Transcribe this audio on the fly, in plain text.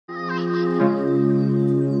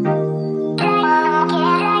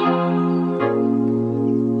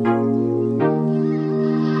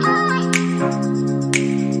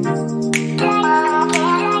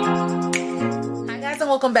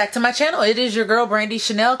back to my channel. It is your girl Brandie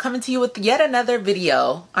Channail coming to you with yet another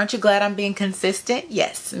video. Aren't you glad I'm being consistent?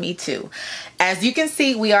 Yes, me too. As you can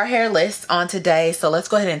see, we are hairless on today, so let's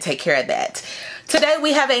go ahead and take care of that. Today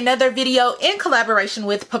we have another video in collaboration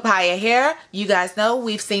with Papaya Hair. You guys know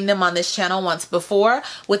we've seen them on this channel once before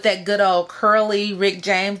with that good old curly Rick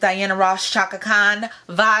James, Diana Ross, Chaka Khan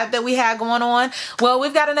vibe that we had going on. Well,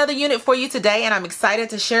 we've got another unit for you today and I'm excited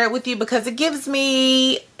to share it with you because it gives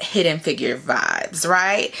me Hidden Figure vibes,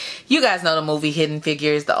 right? You guys know the movie Hidden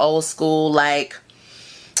Figures, the old school like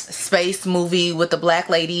space movie with the black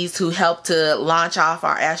ladies who helped to launch off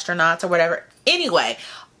our astronauts or whatever. Anyway,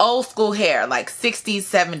 old school hair, like 60s,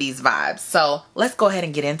 70s vibes. So let's go ahead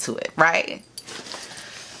and get into it, right?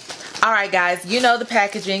 All right, guys, you know the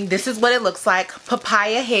packaging. This is what it looks like.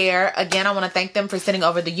 Papaya Hair. Again, I want to thank them for sending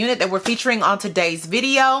over the unit that we're featuring on today's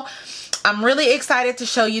video. I'm really excited to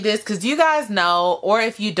show you this because you guys know, or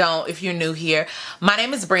if you don't, if you're new here, my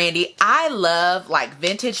name is Brandie. I love like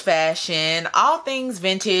vintage fashion, all things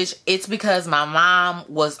vintage. It's because my mom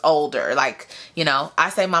was older. Like, you know,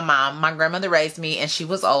 I say my mom, my grandmother raised me and she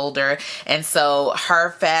was older. And so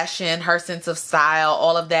her fashion, her sense of style,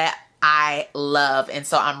 all of that, I love. And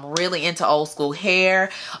so I'm really into old school hair,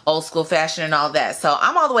 old school fashion and all that. So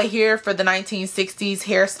I'm all the way here for the 1960s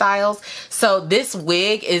hairstyles. So this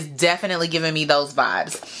wig is definitely giving me those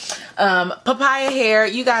vibes. Papaya Hair,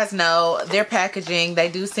 you guys know their packaging. They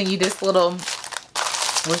do send you this little,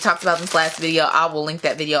 we talked about this last video. I will link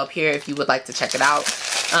that video up here if you would like to check it out.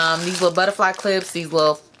 These little butterfly clips, these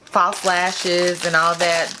little false lashes and all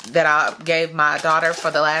that I gave my daughter for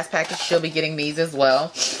the last package. She'll be getting these as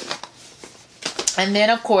well. And then,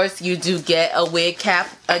 of course, you do get a wig cap,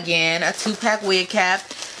 again, a 2-pack wig cap.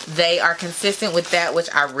 They are consistent with that,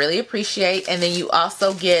 which I really appreciate. And then you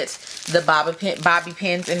also get the bobby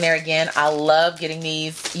pins in there again. I love getting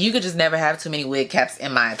these. You could just never have too many wig caps,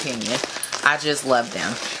 in my opinion. I just love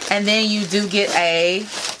them. And then you do get a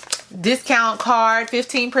discount card,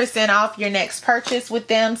 15% off your next purchase with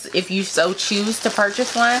them if you so choose to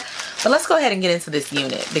purchase one. But let's go ahead and get into this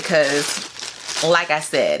unit because, like I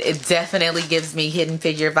said, it definitely gives me Hidden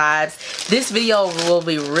Figure vibes. This video will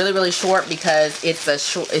be really short because it's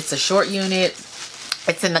a short unit.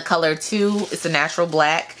 It's in the color 2. It's a natural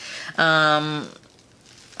black. I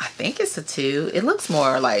think it's a 2. It looks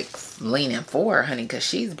more like leaning 4, honey, because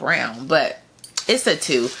she's brown, but it's a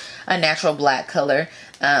 2, a natural black color.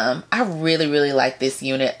 I really like this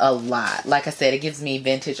unit a lot. Like I said, it gives me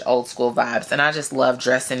vintage old school vibes and I just love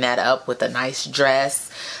dressing that up with a nice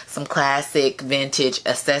dress, some classic vintage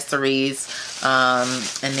accessories, and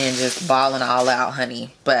then just balling all out,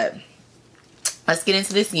 honey. But let's get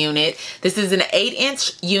into this unit. This is an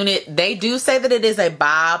 8-inch unit. They do say that it is a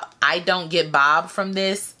bob. I don't get bob from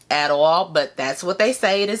this at all, but that's what they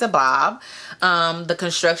say. It is a bob. The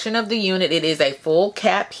construction of the unit, it is a full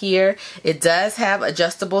cap here. It does have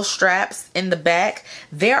adjustable straps in the back.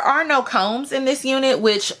 There are no combs in this unit,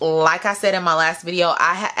 which, like I said in my last video,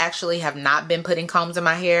 I actually have not been putting combs in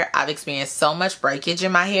my hair. I've experienced so much breakage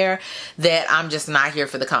in my hair that I'm just not here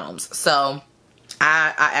for the combs. So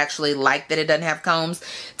I actually like that it doesn't have combs.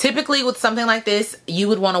 Typically with something like this, you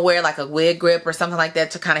would want to wear like a wig grip or something like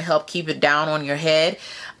that to kind of help keep it down on your head.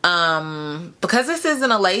 Because this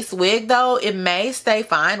isn't a lace wig though, it may stay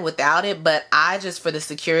fine without it, but I just, for the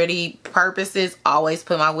security purposes, always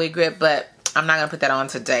put my wig grip, but I'm not going to put that on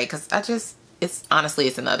today because honestly,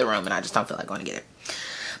 it's in the other room and I just don't feel like going to get it.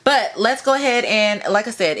 But let's go ahead and, like I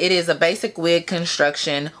said, it is a basic wig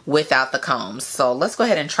construction without the combs. So let's go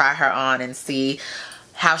ahead and try her on and see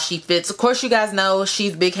how she fits. Of course, you guys know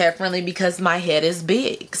she's big head friendly because my head is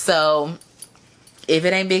big. So if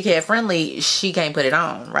it ain't big head friendly, she can't put it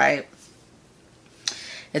on, right?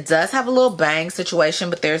 It does have a little bang situation,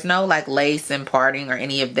 but there's no like lace and parting or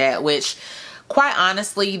any of that, which quite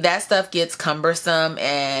honestly, that stuff gets cumbersome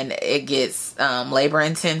and it gets labor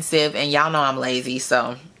intensive, and y'all know I'm lazy,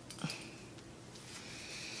 so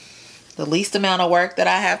the least amount of work that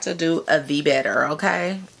I have to do, the better,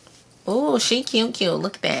 okay? Oh, she cute.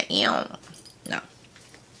 Look at that. Ew. No.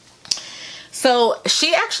 So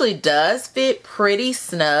she actually does fit pretty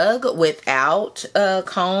snug without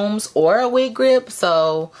combs or a wig grip,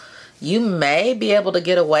 so you may be able to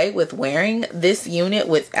get away with wearing this unit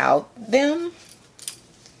without them.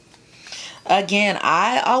 Again,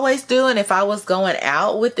 I always do, and if I was going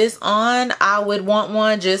out with this on, I would want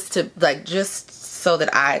one just so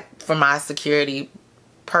that for my security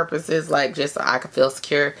purposes, like just so I could feel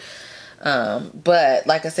secure. But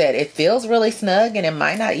like I said, it feels really snug and it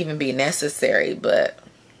might not even be necessary, but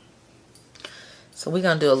so we're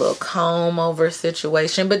gonna do a little comb over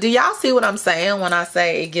situation. But do y'all see what I'm saying when I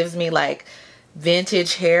say it gives me like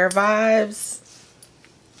vintage hair vibes.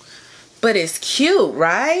 But it's cute,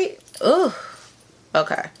 right? Ooh.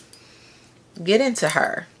 Okay. Get into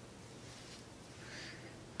her.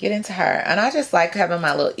 Get into her. And I just like having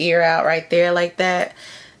my little ear out right there like that.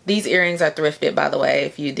 These earrings are thrifted, by the way,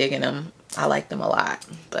 if you digging them. I like them a lot.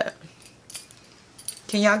 But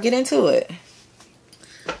can y'all get into it?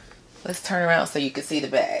 Let's turn around so you can see the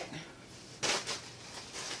bag.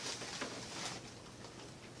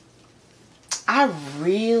 I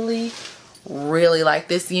really like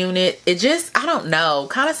this unit. It just, I don't know,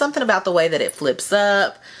 kind of something about the way that it flips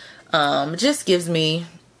up. Just gives me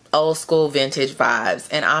old school vintage vibes,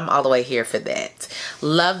 and I'm all the way here for that.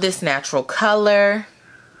 Love this natural color.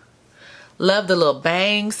 Love the little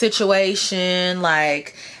bang situation,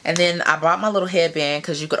 like, and then I brought my little headband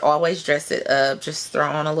because you could always dress it up. Just throw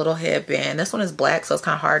on a little headband. This one is black, so it's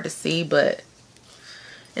kind of hard to see, but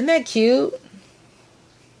isn't that cute?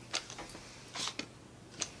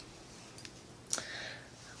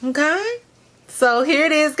 Okay, so here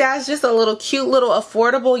it is, guys. Just a little cute little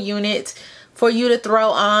affordable unit for you to throw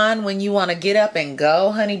on when you want to get up and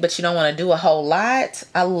go, honey, but you don't want to do a whole lot.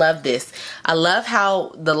 I love this. I love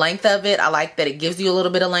how the length of it, I like that it gives you a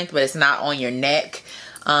little bit of length, but it's not on your neck.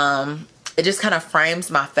 It just kind of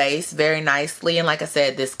frames my face very nicely. And like I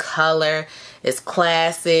said, this color is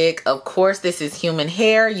classic. Of course, this is human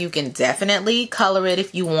hair. You can definitely color it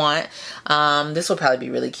if you want. This will probably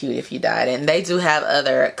be really cute if you dyed it. And they do have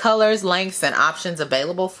other colors, lengths, and options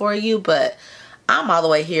available for you, but I'm all the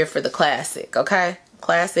way here for the classic, okay?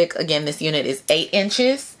 Classic. Again, this unit is 8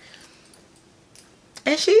 inches.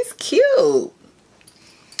 And she's cute.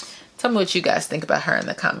 Tell me what you guys think about her in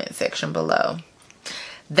the comment section below.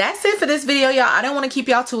 That's it for this video, y'all. I don't want to keep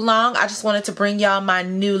y'all too long. I just wanted to bring y'all my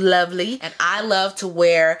new lovely. And I love to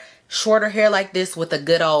wear shorter hair like this with a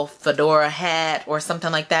good old fedora hat or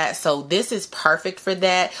something like that. So this is perfect for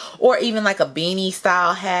that. Or even like a beanie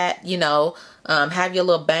style hat, you know. Have your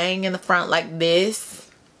little bang in the front like this.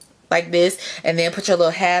 And then put your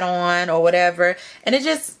little hat on or whatever. And it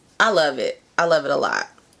just, I love it. I love it a lot,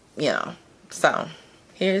 you know. So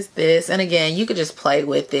here's this. And again, you could just play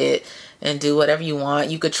with it and do whatever you want.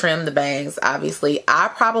 You could trim the bangs, obviously. I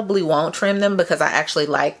probably won't trim them because I actually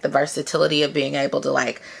like the versatility of being able to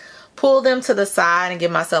like pull them to the side and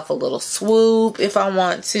give myself a little swoop if I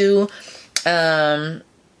want to.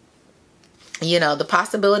 You know, the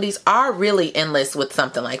possibilities are really endless with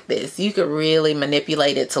something like this. You could really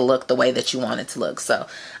manipulate it to look the way that you want it to look. So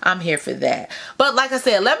I'm here for that. But like I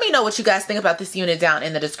said, let me know what you guys think about this unit down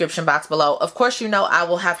in the description box below. Of course, you know I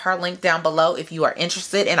will have her link down below if you are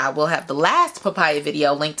interested. And I will have the last Papaya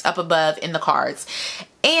video linked up above in the cards.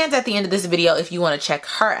 And at the end of this video if you want to check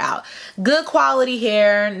her out. Good quality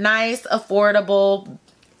hair, nice, affordable,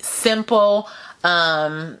 simple.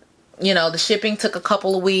 You know, the shipping took a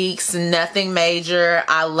couple of weeks, nothing major.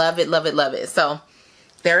 I love it, love it, love it. So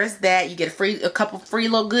there is that. You get a couple free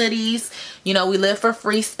little goodies. You know, we live for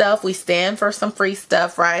free stuff. We stand for some free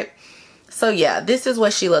stuff, right? So yeah, this is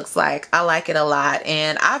what she looks like. I like it a lot.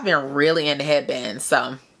 And I've been really into headbands.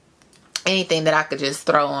 So anything that I could just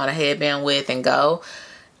throw on a headband with and go,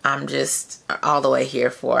 I'm just all the way here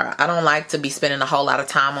for. I don't like to be spending a whole lot of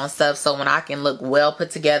time on stuff. So when I can look well put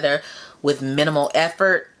together with minimal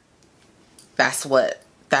effort, that's it.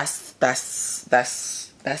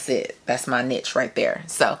 That's my niche right there.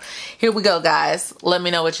 So here we go, guys. Let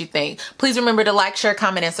me know what you think. Please remember to like, share,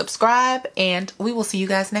 comment, and subscribe. And we will see you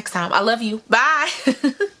guys next time. I love you. Bye.